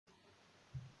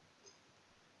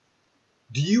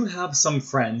Do you have some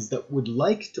friends that would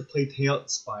like to play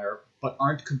Talespire but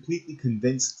aren't completely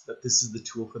convinced that this is the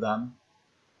tool for them?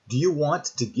 Do you want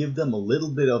to give them a little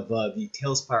bit of the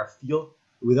Talespire feel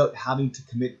without having to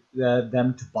commit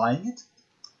them to buying it?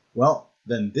 Well,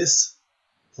 then this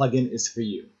plugin is for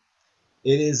you.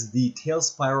 It is the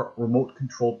Talespire remote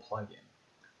control plugin.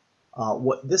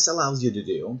 What this allows you to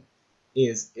do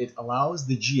is it allows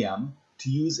the GM to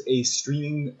use a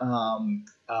streaming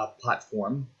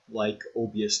platform like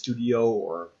OBS Studio,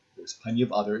 or there's plenty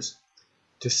of others,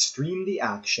 to stream the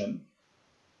action,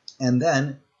 and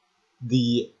then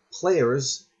the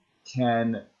players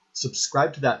can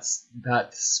subscribe to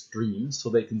that stream so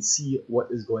they can see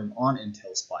what is going on in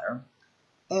Talespire,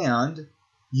 and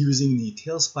using the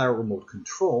Talespire remote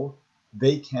control,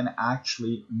 they can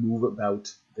actually move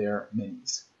about their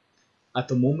minis. At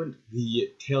the moment,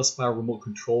 the Talespire remote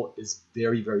control is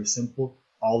very, very simple.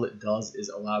 All it does is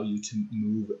allow you to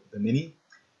move the mini.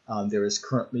 There is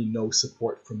currently no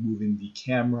support for moving the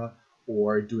camera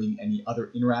or doing any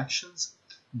other interactions,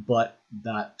 but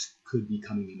that could be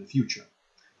coming in the future.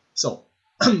 So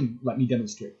let me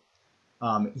demonstrate.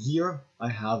 Here I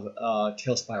have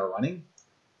Talespire running.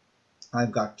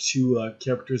 I've got two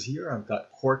characters here. I've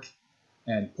got Cork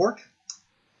and Pork.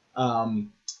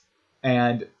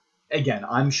 And again,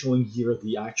 I'm showing here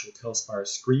the actual Talespire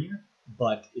screen,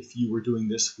 but if you were doing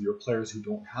this for your players who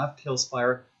don't have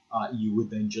Talespire, you would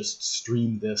then just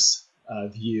stream this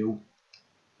view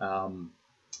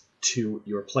to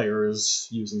your players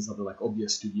using something like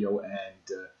OBS Studio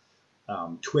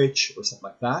and Twitch or something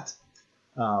like that.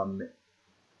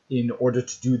 In order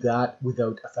to do that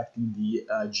without affecting the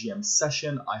GM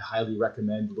session, I highly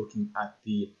recommend looking at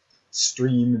the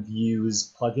Stream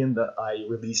Views plugin that I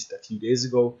released a few days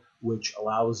ago, which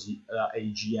allows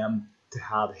a GM to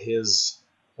have his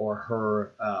or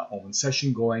her own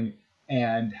session going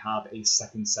and have a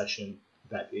second session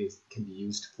that can be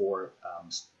used for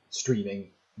streaming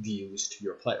views to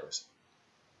your players.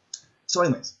 So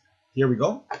anyways, here we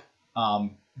go.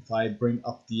 If I bring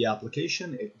up the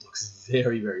application, it looks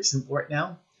very, very simple right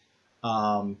now.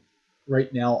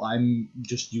 Right now, I'm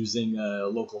just using a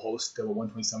localhost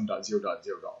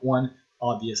 127.0.0.1.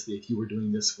 Obviously, if you were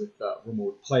doing this with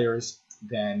remote players,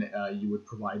 then you would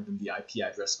provide them the IP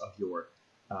address of your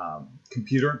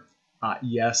computer.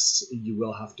 Yes, you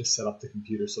will have to set up the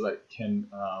computer so that it can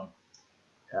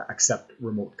accept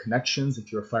remote connections.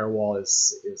 If your firewall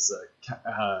is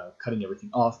cutting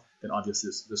everything off, then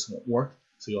obviously this won't work.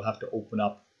 So you'll have to open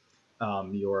up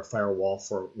your firewall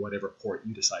for whatever port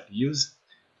you decide to use.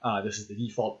 This is the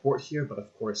default port here, but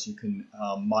of course you can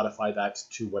modify that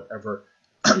to whatever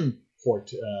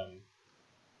port you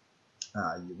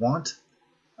want.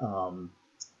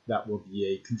 That will be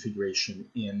a configuration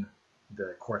in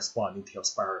the corresponding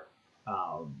Talespire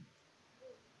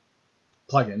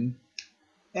plugin.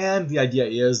 And the idea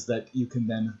is that you can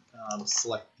then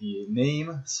select the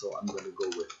name. So I'm going to go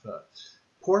with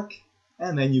Pork.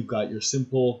 And then you've got your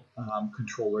simple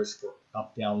controllers for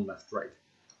up, down, left, right.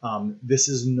 This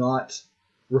is not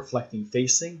reflecting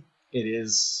facing. It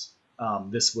is,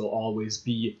 this will always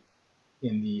be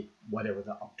in the, whatever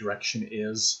the up direction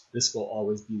is. This will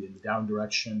always be in the down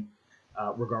direction,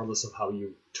 regardless of how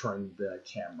you turn the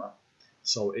camera.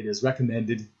 So it is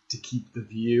recommended to keep the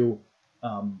view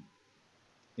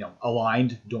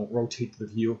aligned. Don't rotate the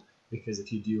view, because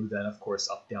if you do, then of course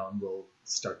up, down will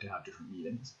start to have different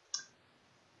meanings.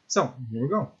 So here we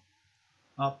go.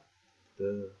 Up,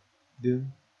 do,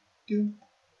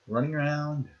 running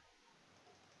around.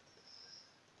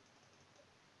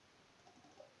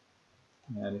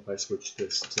 And if I switch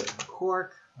this to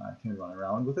Cork, I can run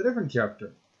around with a different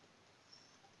character.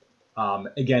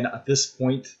 Again, at this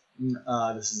point,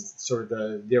 this is sort of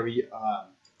the very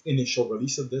initial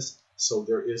release of this, so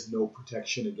there is no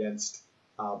protection against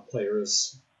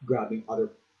players grabbing other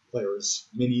players'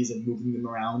 minis and moving them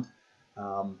around.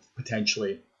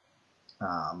 Potentially,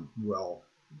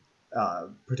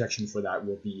 protection for that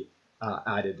will be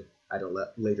added at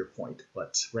a later point.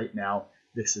 But right now,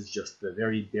 this is just the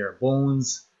very bare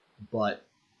bones, but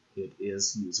it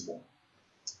is usable.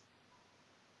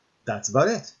 That's about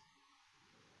it.